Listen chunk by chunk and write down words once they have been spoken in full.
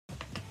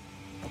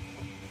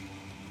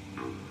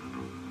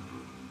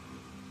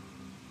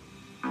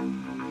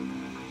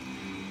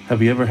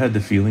Have you ever had the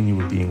feeling you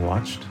were being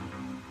watched?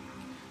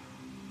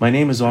 My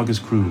name is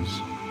August Cruz.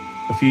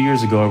 A few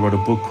years ago, I wrote a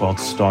book called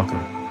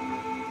Stalker.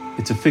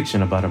 It's a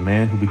fiction about a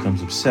man who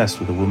becomes obsessed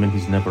with a woman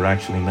he's never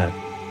actually met.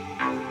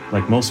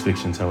 Like most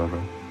fictions,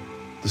 however,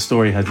 the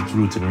story has its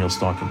roots in real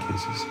stalking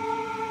cases.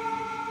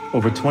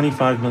 Over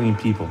 25 million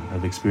people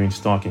have experienced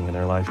stalking in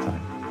their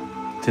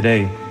lifetime.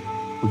 Today,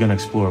 we're going to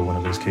explore one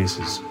of those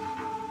cases.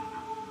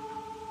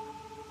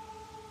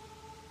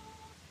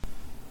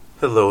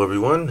 Hello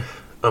everyone,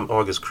 I'm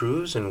August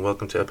Cruz and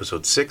welcome to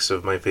episode 6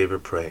 of My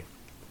Favorite Prey.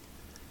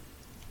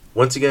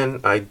 Once again,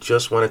 I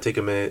just want to take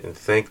a minute and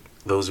thank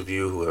those of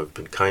you who have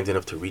been kind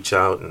enough to reach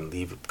out and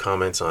leave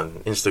comments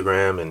on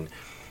Instagram and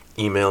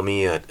email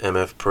me at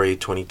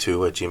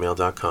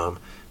mfprey22@gmail.com.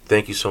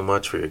 Thank you so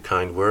much for your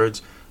kind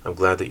words. I'm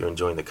glad that you're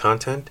enjoying the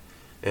content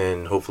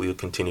and hopefully you'll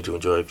continue to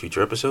enjoy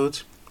future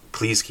episodes.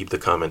 Please keep the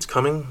comments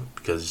coming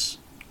because,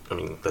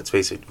 let's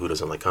face it, who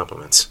doesn't like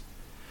compliments?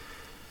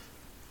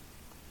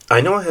 I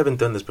know I haven't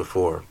done this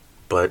before,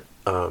 but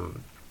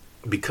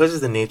because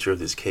of the nature of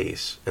this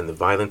case and the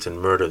violence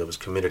and murder that was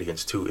committed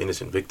against two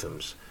innocent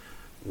victims,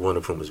 one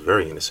of whom was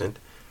very innocent,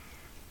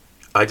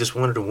 I just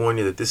wanted to warn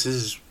you that this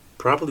is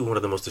probably one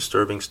of the most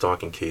disturbing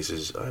stalking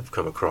cases I've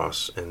come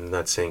across, and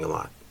that's saying a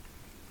lot.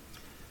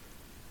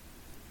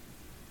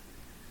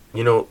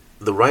 You know,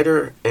 the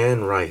writer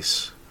Anne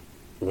Rice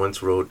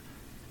once wrote,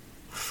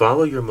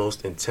 "Follow your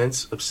most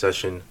intense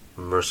obsession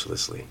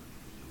mercilessly."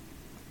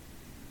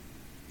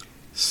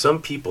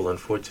 Some people,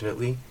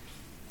 unfortunately,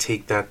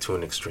 take that to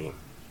an extreme.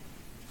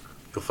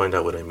 You'll find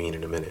out what I mean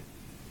in a minute.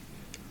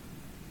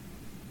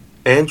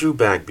 Andrew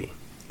Bagby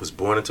was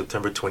born on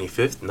September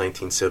 25th,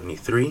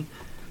 1973,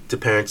 to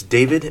parents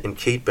David and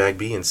Kate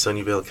Bagby in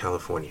Sunnyvale,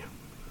 California.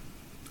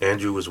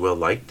 Andrew was well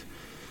liked,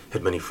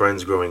 had many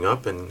friends growing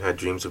up, and had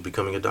dreams of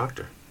becoming a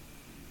doctor.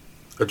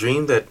 A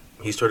dream that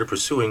he started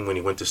pursuing when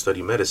he went to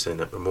study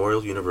medicine at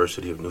Memorial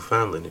University of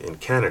Newfoundland in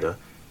Canada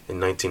in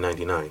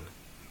 1999.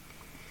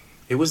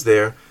 It was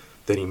there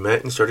that he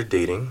met and started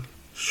dating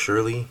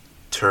Shirley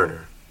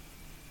Turner,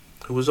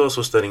 who was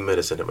also studying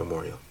medicine at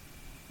Memorial.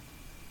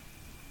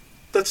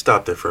 Let's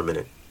stop there for a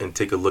minute and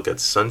take a look at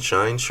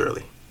Sunshine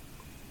Shirley.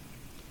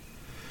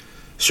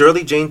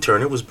 Shirley Jane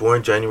Turner was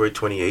born January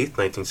 28,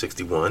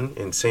 1961,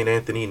 in St.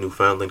 Anthony,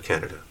 Newfoundland,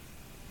 Canada.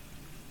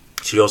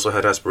 She also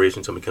had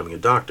aspirations of becoming a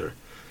doctor.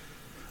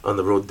 On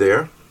the road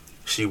there,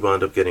 she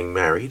wound up getting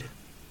married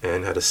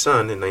and had a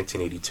son in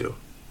 1982.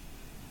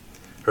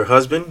 Her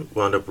husband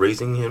wound up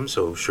raising him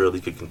so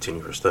Shirley could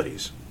continue her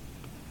studies.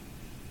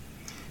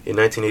 In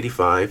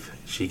 1985,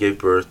 she gave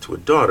birth to a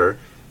daughter,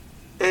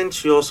 and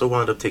she also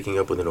wound up taking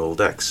up with an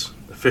old ex,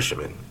 a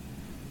fisherman.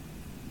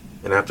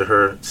 And after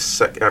her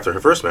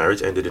first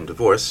marriage ended in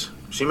divorce,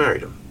 she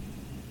married him.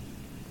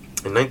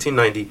 In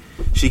 1990,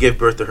 she gave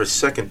birth to her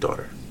second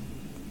daughter.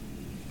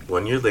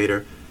 1 year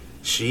later,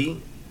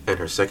 she and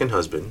her second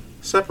husband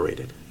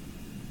separated.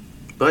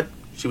 But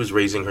she was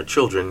raising her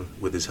children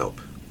with his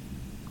help.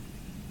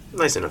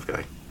 Nice enough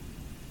guy.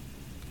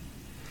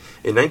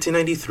 In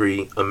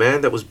 1993, a man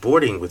that was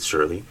boarding with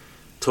Shirley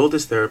told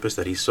his therapist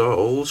that he saw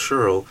old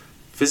Shirl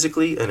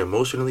physically and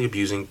emotionally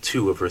abusing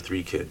 2 of her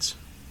 3 kids.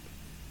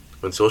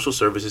 When social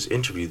services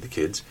interviewed the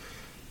kids,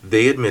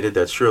 they admitted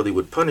that Shirley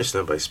would punish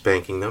them by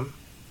spanking them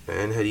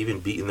and had even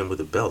beaten them with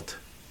a belt.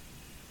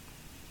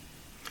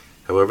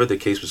 However, the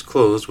case was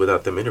closed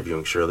without them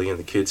interviewing Shirley, and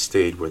the kids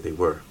stayed where they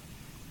were.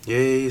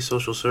 Yay,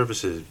 social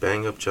services,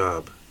 bang up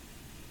job.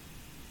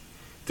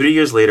 3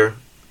 years later,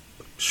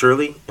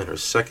 Shirley and her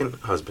second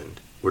husband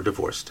were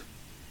divorced,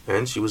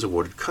 and she was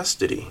awarded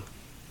custody.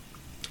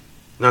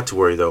 Not to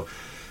worry, though.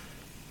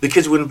 The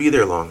kids wouldn't be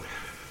there long.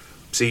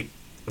 See,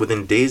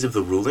 within days of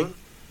the ruling,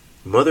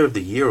 Mother of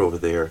the Year over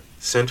there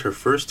sent her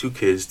first 2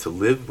 kids to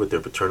live with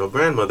their paternal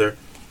grandmother,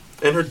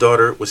 and her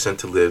daughter was sent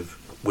to live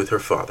with her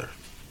father.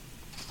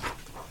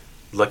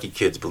 Lucky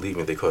kids, believe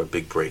me, they caught a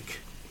big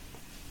break.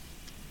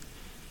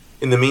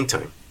 In the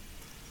meantime,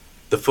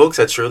 the folks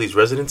at Shirley's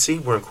residency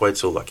weren't quite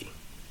so lucky.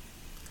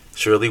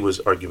 Shirley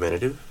was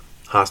argumentative,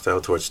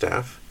 hostile towards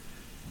staff,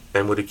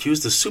 and would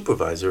accuse the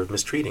supervisor of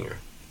mistreating her,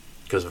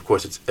 because of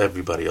course it's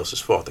everybody else's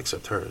fault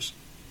except hers.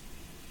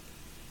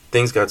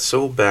 Things got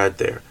so bad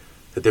there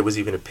that there was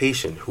even a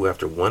patient who,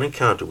 after one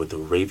encounter with the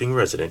raving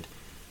resident,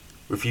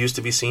 refused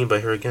to be seen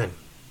by her again.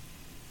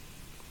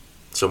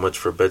 So much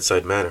for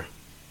bedside manner.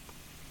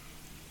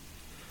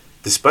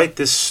 Despite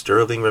this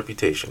sterling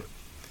reputation,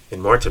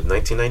 in March of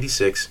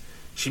 1996,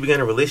 she began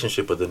a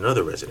relationship with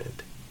another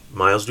resident,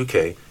 Miles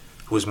Duque,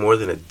 who was more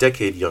than a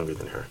decade younger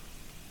than her.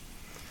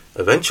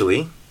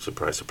 Eventually,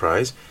 surprise,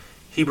 surprise,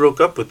 he broke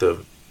up with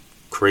the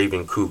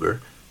craving cougar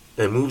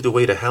and moved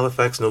away to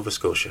Halifax, Nova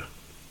Scotia.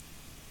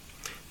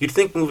 You'd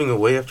think moving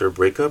away after a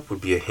breakup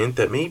would be a hint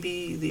that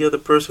maybe the other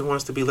person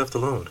wants to be left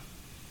alone.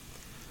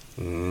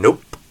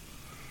 Nope.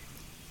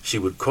 She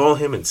would call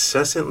him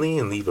incessantly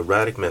and leave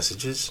erratic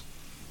messages.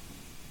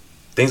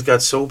 Things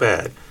got so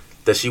bad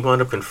that she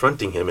wound up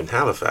confronting him in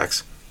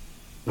Halifax,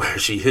 where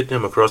she hit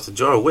him across the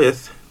jaw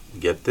with,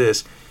 get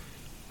this,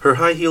 her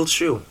high-heeled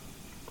shoe.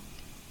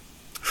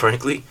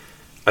 Frankly,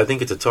 I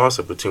think it's a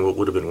toss-up between what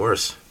would have been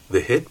worse,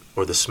 the hit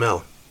or the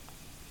smell.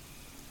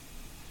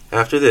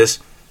 After this,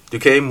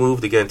 Duque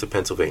moved again to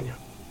Pennsylvania.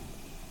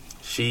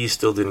 She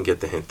still didn't get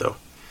the hint, though.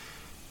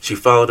 She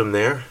followed him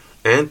there,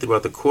 and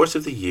throughout the course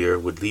of the year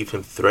would leave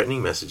him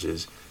threatening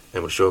messages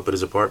and would show up at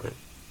his apartment.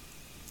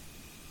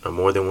 On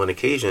more than one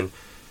occasion,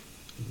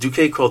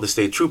 Duque called the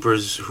state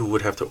troopers, who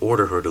would have to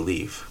order her to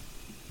leave.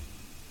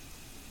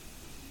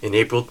 In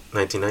April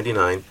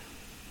 1999,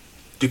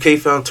 Duque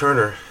found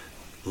Turner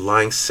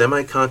lying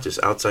semi-conscious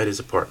outside his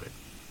apartment.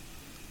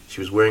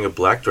 She was wearing a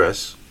black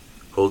dress,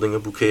 holding a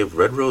bouquet of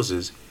red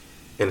roses,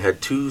 and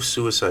had 2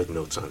 suicide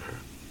notes on her.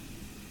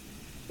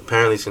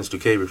 Apparently, since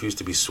Duque refused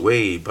to be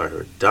swayed by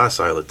her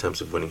docile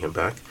attempts of winning him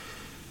back,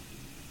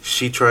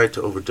 she tried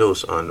to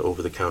overdose on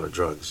over-the-counter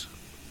drugs.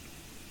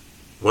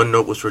 One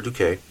note was for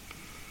Duque,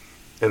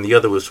 and the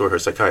other was for her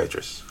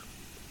psychiatrist.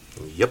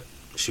 Yep,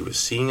 she was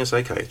seeing a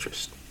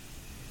psychiatrist.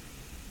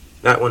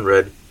 That one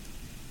read,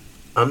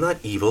 "I'm not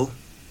evil,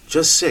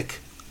 just sick."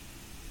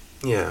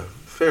 Yeah,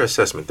 fair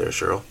assessment there,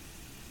 Cheryl.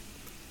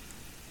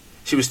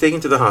 She was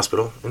taken to the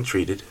hospital and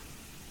treated.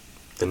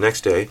 The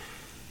next day,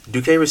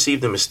 Duque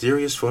received a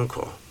mysterious phone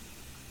call,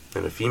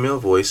 and a female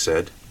voice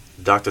said,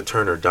 "Dr.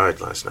 Turner died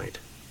last night."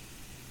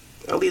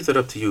 I'll leave that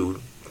up to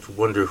you to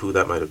wonder who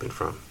that might have been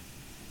from.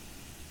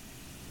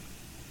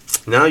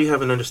 Now you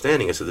have an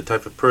understanding as to the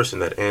type of person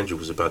that Andrew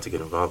was about to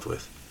get involved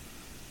with.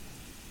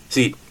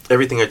 See,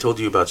 everything I told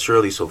you about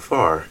Shirley so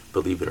far,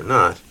 believe it or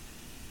not,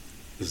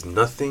 is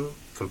nothing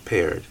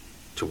compared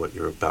to what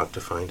you're about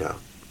to find out.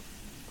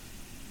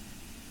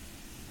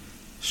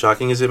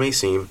 Shocking as it may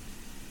seem,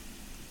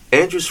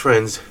 Andrew's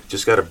friends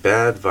just got a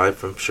bad vibe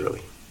from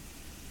Shirley.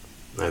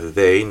 Neither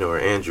they nor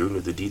Andrew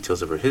knew the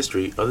details of her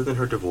history other than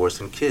her divorce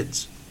and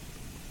kids.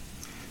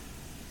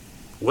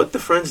 What the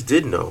friends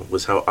did know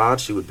was how odd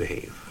she would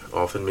behave,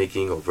 often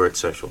making overt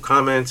sexual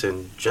comments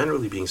and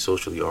generally being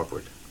socially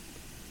awkward.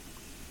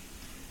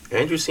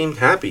 Andrew seemed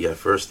happy at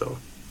first, though,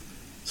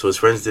 so his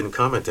friends didn't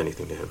comment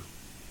anything to him.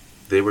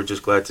 They were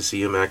just glad to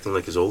see him acting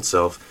like his old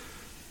self,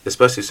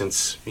 especially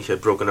since he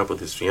had broken up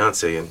with his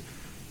fiancée and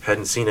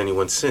hadn't seen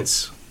anyone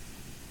since.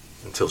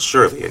 Until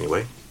Shirley,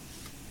 anyway.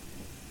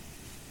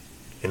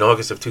 In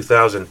August of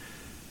 2000,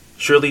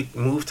 Shirley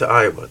moved to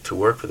Iowa to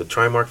work for the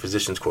Trimark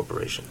Physicians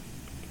Corporation.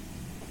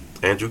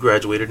 Andrew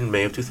graduated in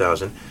May of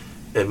 2000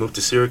 and moved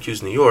to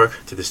Syracuse, New York,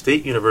 to the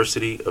State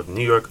University of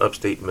New York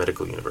Upstate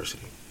Medical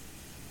University.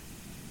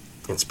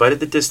 In spite of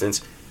the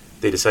distance,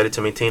 they decided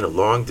to maintain a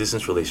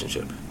long-distance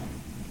relationship.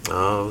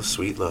 Oh,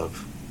 sweet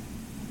love.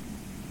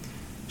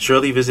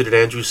 Shirley visited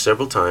Andrew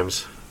several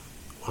times,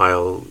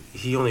 while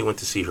he only went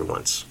to see her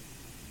once.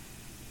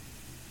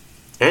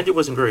 Andrew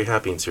wasn't very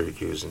happy in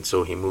Syracuse, and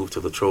so he moved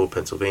to Latrobe,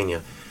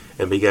 Pennsylvania,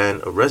 and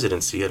began a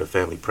residency at a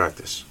family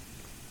practice.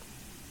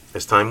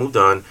 As time moved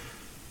on,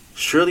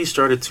 Shirley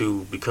started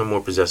to become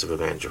more possessive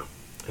of Andrew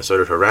and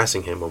started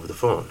harassing him over the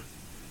phone.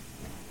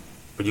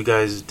 Were you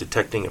guys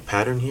detecting a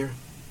pattern here?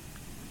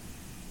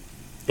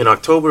 In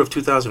October of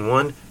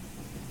 2001,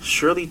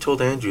 Shirley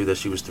told Andrew that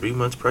she was 3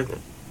 months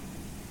pregnant.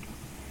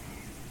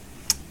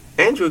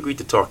 Andrew agreed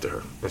to talk to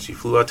her, and she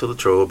flew out to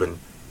Latrobe, and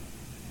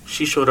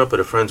she showed up at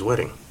a friend's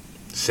wedding,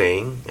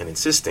 saying and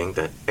insisting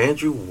that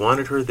Andrew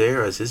wanted her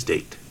there as his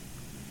date.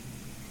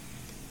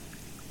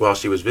 While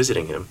she was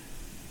visiting him,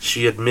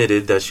 she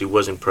admitted that she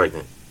wasn't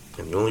pregnant,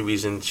 and the only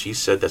reason she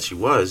said that she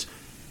was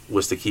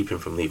to keep him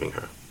from leaving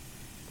her.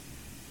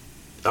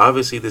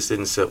 Obviously, this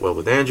didn't sit well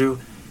with Andrew,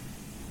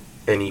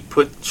 and he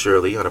put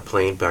Shirley on a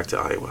plane back to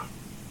Iowa.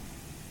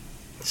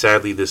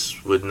 Sadly,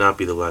 this would not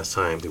be the last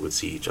time they would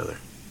see each other.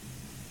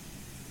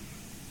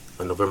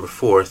 On November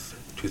 4th,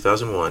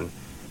 2001,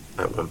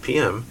 at 1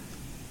 p.m.,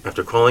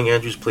 after calling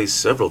Andrew's place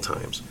several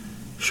times,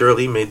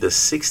 Shirley made the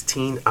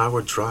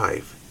 16-hour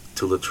drive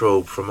to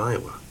Latrobe from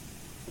Iowa.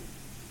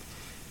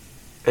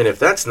 And if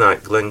that's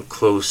not Glenn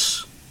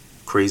Close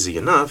crazy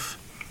enough,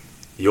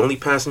 the only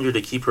passenger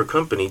to keep her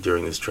company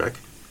during this trek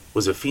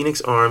was a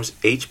Phoenix Arms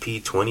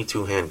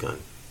HP-22 handgun.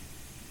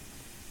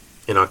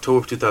 In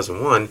October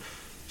 2001,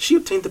 she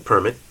obtained the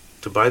permit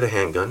to buy the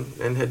handgun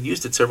and had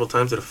used it several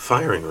times at a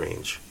firing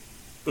range,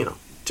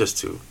 just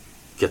to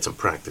get some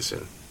practice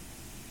in.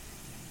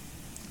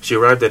 She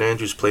arrived at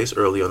Andrew's place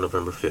early on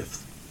November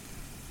 5th.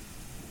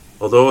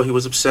 Although he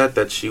was upset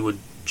that she would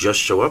just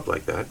show up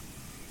like that,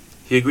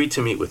 he agreed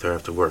to meet with her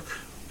after work,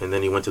 and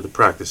then he went to the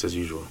practice as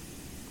usual.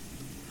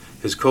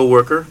 His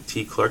co-worker,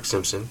 T. Clark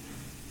Simpson,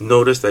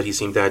 noticed that he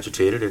seemed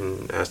agitated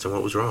and asked him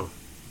what was wrong.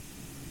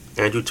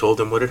 Andrew told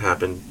him what had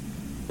happened,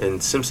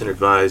 and Simpson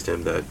advised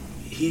him that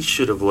he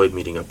should avoid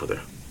meeting up with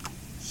her.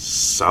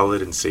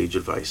 Solid and sage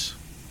advice.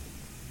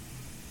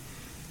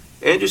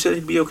 Andrew said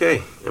he'd be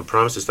okay and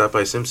promised to stop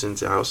by Simpson's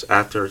house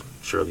after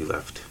Shirley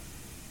left.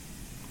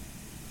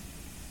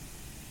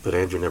 But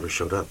Andrew never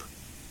showed up.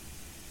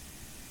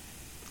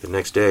 The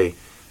next day,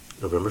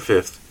 November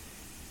 5th,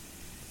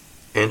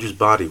 Andrew's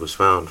body was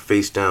found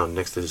face down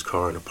next to his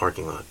car in a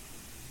parking lot.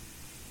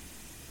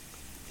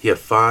 He had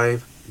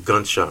 5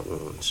 gunshot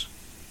wounds,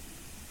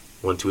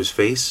 one to his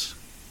face,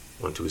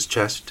 one to his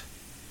chest,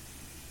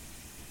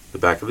 the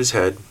back of his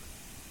head,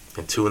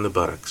 and 2 in the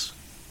buttocks,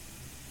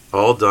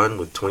 all done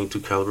with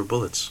 .22 caliber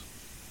bullets.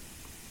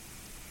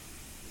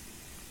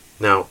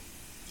 Now,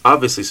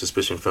 obviously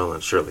suspicion fell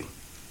on Shirley,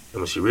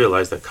 and when she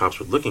realized that cops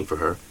were looking for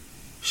her,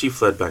 she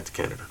fled back to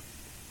Canada.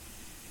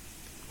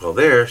 While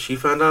there, she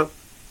found out,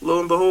 lo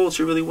and behold,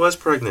 she really was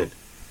pregnant,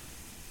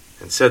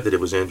 and said that it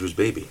was Andrew's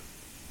baby.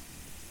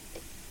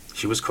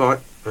 She was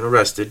caught and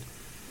arrested,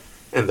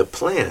 and the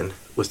plan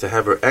was to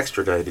have her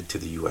extradited to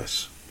the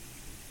U.S.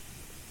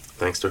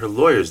 Thanks to her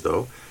lawyers,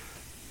 though,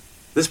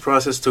 this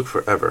process took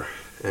forever,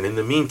 and in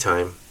the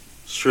meantime,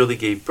 Shirley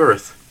gave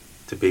birth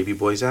to baby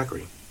boy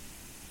Zachary.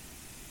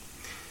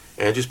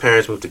 Andrew's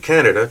parents moved to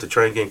Canada to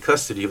try and gain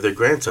custody of their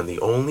grandson, the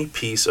only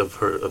piece of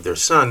their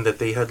son that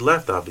they had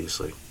left,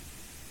 obviously.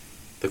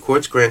 The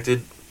courts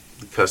granted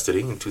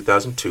custody in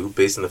 2002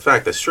 based on the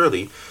fact that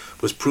Shirley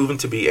was proven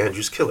to be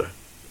Andrew's killer.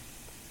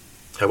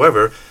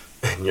 However,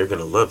 and you're going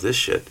to love this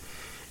shit,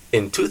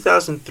 in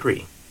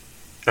 2003,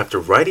 after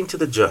writing to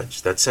the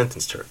judge that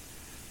sentenced her,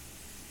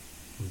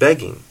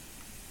 begging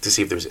to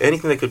see if there was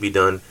anything that could be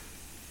done,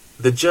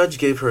 the judge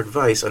gave her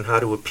advice on how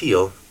to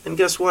appeal, and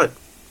guess what?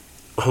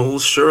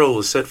 Old Shirl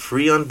was set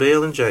free on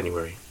bail in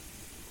January.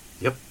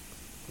 Yep,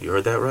 you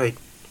heard that right.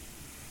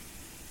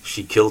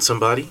 She killed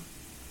somebody,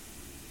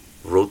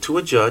 wrote to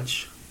a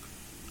judge,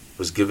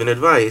 was given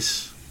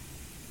advice,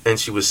 and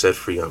she was set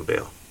free on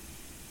bail.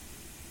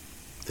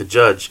 The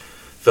judge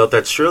felt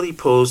that Shirley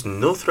posed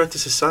no threat to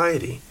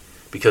society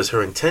because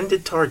her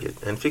intended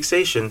target and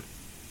fixation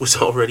was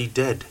already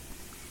dead.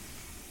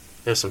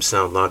 There's some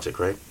sound logic,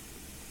 right?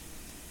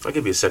 I'll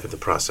give you a second to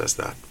process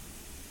that.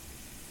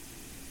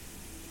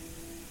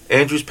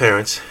 Andrew's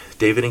parents,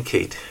 David and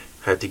Kate,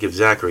 had to give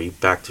Zachary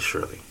back to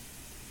Shirley.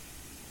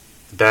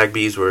 The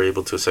Bagbys were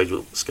able to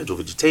schedule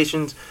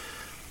visitations,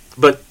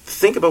 but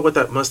think about what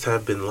that must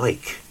have been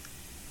like.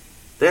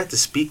 They had to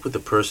speak with the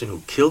person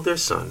who killed their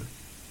son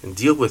and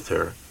deal with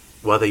her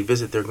while they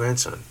visit their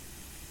grandson.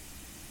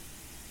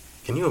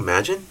 Can you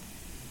imagine?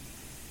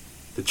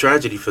 The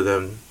tragedy for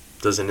them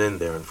doesn't end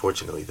there,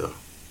 unfortunately, though.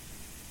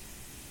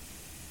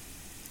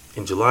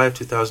 In July of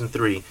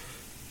 2003,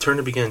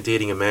 Turner began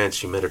dating a man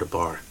she met at a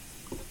bar.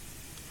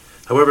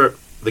 However,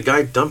 the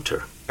guy dumped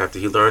her after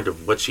he learned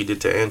of what she did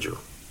to Andrew.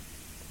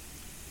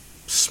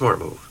 Smart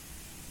move.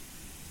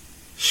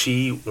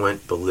 She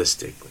went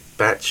ballistic,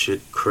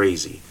 batshit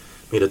crazy,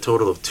 made a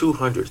total of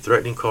 200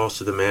 threatening calls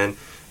to the man,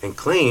 and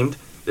claimed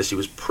that she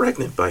was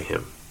pregnant by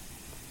him,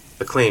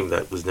 a claim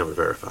that was never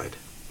verified.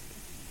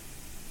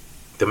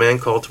 The man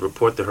called to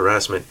report the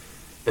harassment,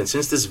 and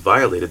since this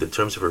violated the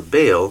terms of her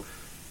bail,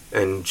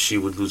 and she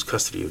would lose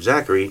custody of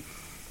Zachary,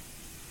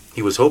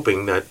 he was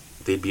hoping that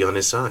they'd be on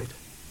his side.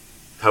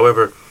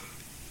 However,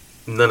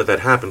 none of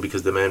that happened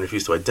because the man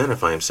refused to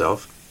identify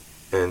himself,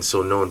 and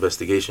so no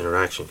investigation or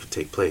action could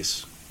take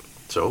place.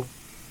 So,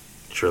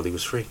 Shirley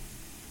was free.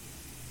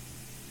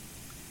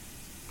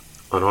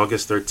 On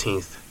August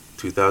 13th,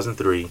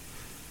 2003,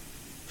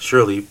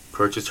 Shirley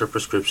purchased her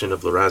prescription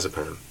of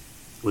lorazepam,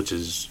 which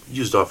is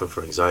used often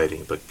for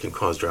anxiety but can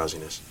cause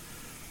drowsiness.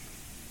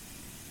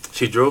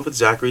 She drove with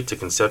Zachary to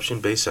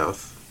Conception Bay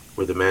South,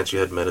 where the man she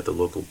had met at the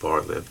local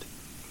bar lived.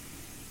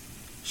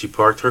 She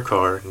parked her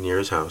car near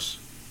his house,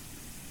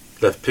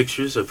 left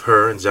pictures of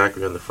her and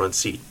Zachary on the front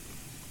seat.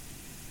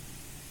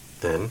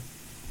 Then,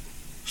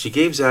 she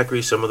gave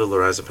Zachary some of the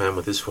lorazepam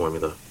with his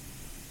formula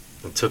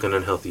and took an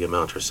unhealthy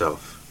amount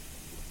herself.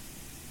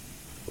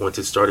 Once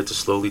it started to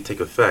slowly take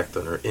effect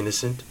on her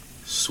innocent,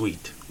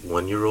 sweet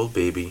 1-year-old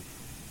baby,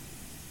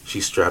 she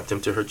strapped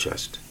him to her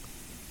chest,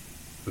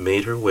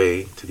 made her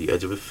way to the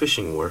edge of a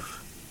fishing wharf,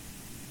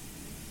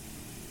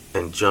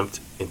 and jumped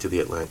into the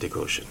Atlantic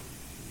Ocean.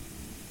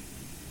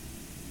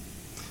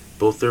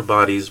 Both their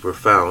bodies were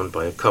found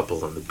by a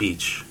couple on the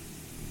beach,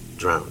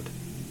 drowned.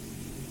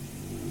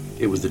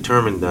 It was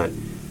determined that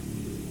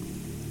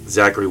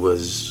Zachary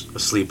was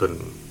asleep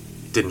and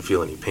didn't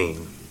feel any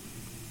pain,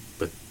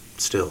 but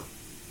still.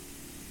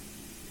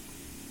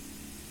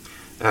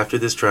 After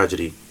this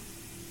tragedy,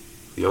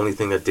 the only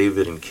thing that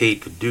David and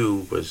Kate could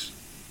do was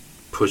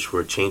push for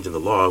a change in the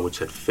law, which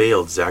had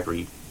failed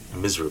Zachary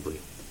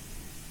miserably.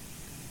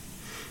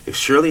 If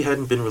Shirley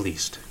hadn't been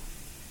released,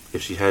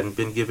 if she hadn't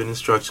been given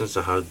instructions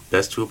on how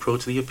best to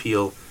approach the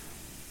appeal,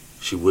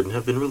 she wouldn't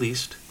have been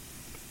released.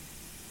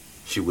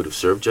 She would have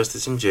served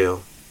justice in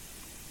jail.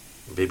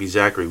 Baby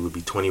Zachary would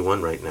be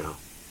 21 right now,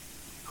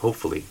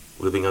 hopefully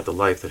living out the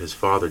life that his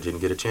father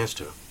didn't get a chance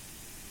to.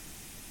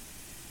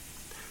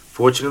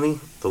 Fortunately,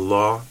 the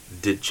law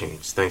did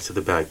change thanks to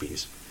the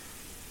Bagbys.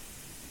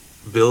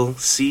 Bill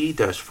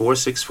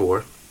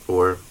C-464,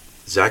 or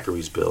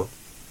Zachary's Bill,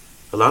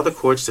 allowed the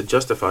courts to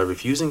justify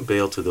refusing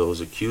bail to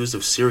those accused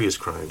of serious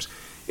crimes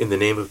in the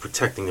name of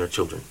protecting their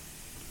children.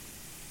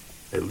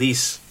 At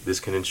least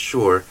this can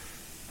ensure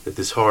that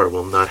this horror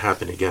will not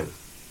happen again.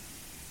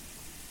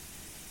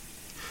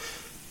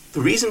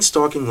 The reason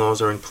stalking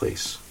laws are in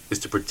place is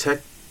to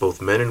protect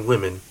both men and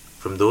women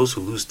from those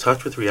who lose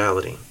touch with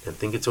reality and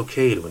think it's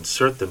okay to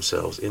insert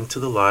themselves into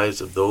the lives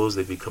of those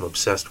they've become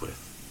obsessed with.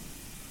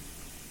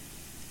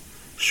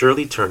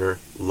 Shirley Turner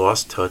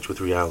lost touch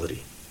with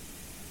reality.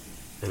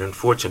 And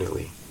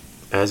unfortunately,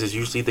 as is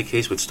usually the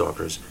case with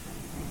stalkers,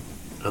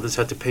 others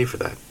had to pay for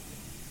that.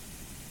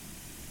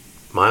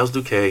 Miles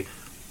Duque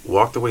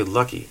walked away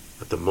lucky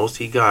that the most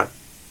he got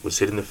was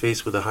hit in the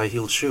face with a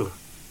high-heeled shoe.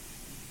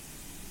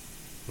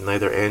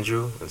 Neither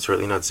Andrew and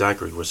certainly not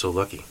Zachary were so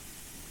lucky.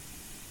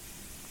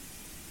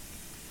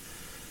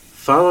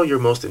 Follow your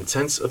most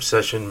intense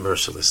obsession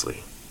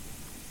mercilessly.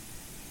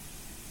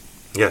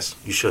 Yes,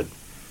 you should.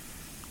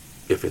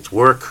 If it's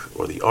work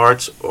or the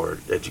arts or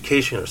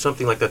education or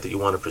something like that you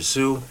want to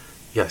pursue,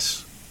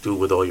 yes, do it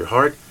with all your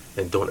heart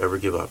and don't ever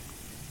give up.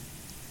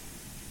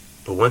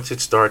 But once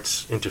it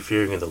starts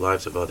interfering in the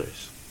lives of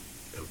others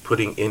and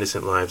putting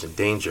innocent lives in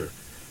danger,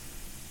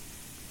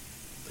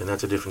 then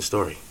that's a different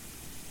story.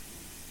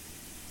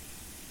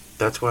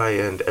 That's why I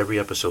end every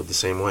episode the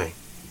same way.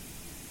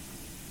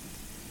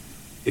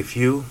 If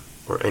you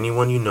or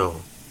anyone you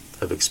know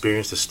have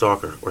experienced a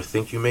stalker or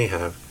think you may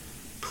have,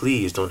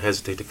 please don't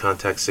hesitate to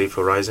contact Safe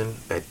Horizon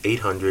at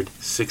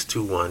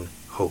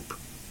 800-621-HOPE.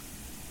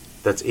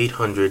 That's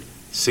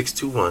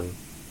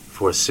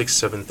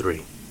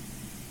 800-621-4673.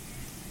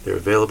 They're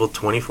available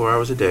 24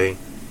 hours a day,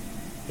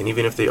 and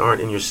even if they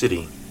aren't in your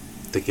city,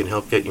 they can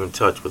help get you in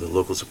touch with a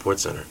local support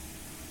center.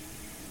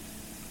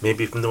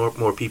 Maybe if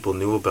more people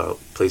knew about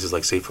places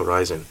like Safe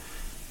Horizon,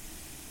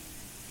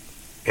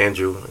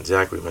 Andrew and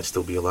Zachary might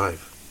still be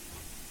alive.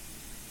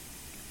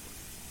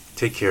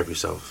 Take care of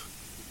yourself.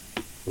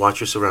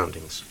 Watch your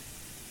surroundings.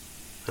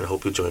 And I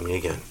hope you'll join me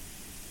again.